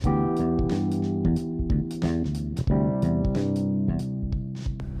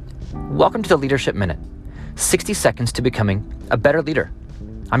Welcome to the Leadership Minute, 60 seconds to becoming a better leader.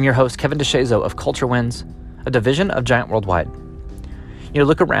 I'm your host, Kevin DeShazo of Culture Wins, a division of Giant Worldwide.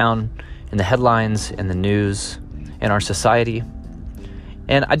 Look around in the headlines, in the news, in our society,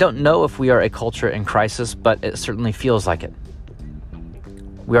 and I don't know if we are a culture in crisis, but it certainly feels like it.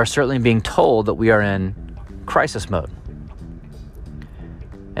 We are certainly being told that we are in crisis mode.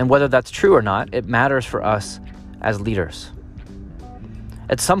 And whether that's true or not, it matters for us as leaders.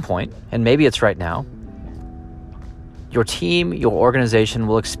 At some point, and maybe it's right now, your team, your organization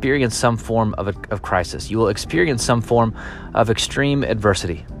will experience some form of crisis. You will experience some form of extreme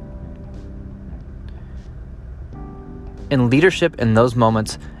adversity. And leadership in those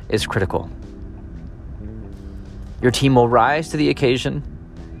moments is critical. Your team will rise to the occasion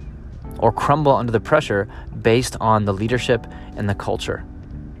or crumble under the pressure based on the leadership and the culture.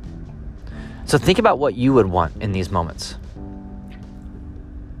 So think about what you would want in these moments.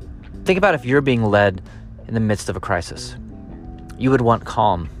 Think about if you're being led in the midst of a crisis. You would want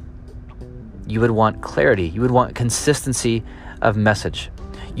calm. You would want clarity. You would want consistency of message.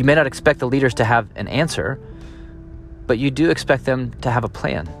 You may not expect the leaders to have an answer, but you do expect them to have a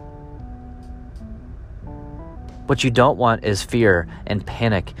plan. What you don't want is fear and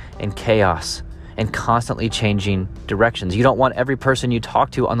panic and chaos and constantly changing directions. You don't want every person you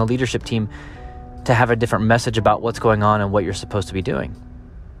talk to on the leadership team to have a different message about what's going on and what you're supposed to be doing.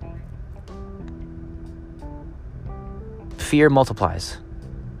 Fear multiplies,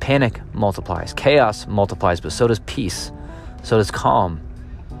 panic multiplies, chaos multiplies, but so does peace, so does calm,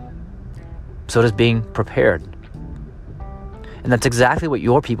 so does being prepared. And that's exactly what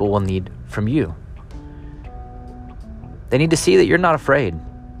your people will need from you. They need to see that you're not afraid.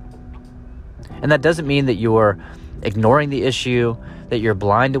 And that doesn't mean that you're ignoring the issue, that you're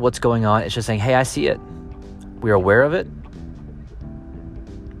blind to what's going on. It's just saying, hey, I see it. We're aware of it.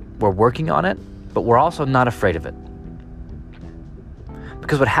 We're working on it, but we're also not afraid of it.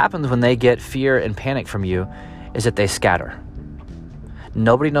 Because what happens when they get fear and panic from you is that they scatter.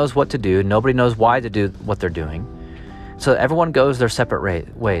 Nobody knows what to do. Nobody knows why to do what they're doing. So everyone goes their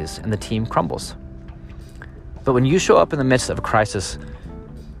separate ways and the team crumbles. But when you show up in the midst of a crisis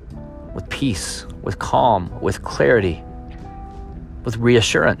with peace, with calm, with clarity, with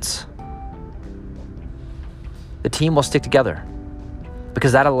reassurance, the team will stick together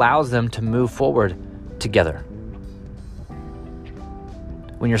because that allows them to move forward together.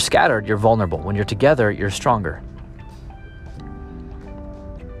 When you're scattered, you're vulnerable. When you're together, you're stronger.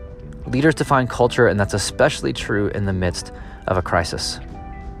 Leaders define culture, and that's especially true in the midst of a crisis.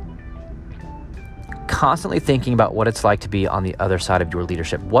 Constantly thinking about what it's like to be on the other side of your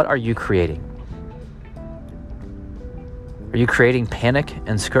leadership. What are you creating? Are you creating panic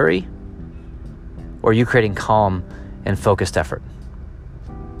and scurry? Or are you creating calm and focused effort?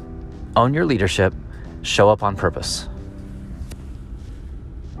 Own your leadership. Show up on purpose.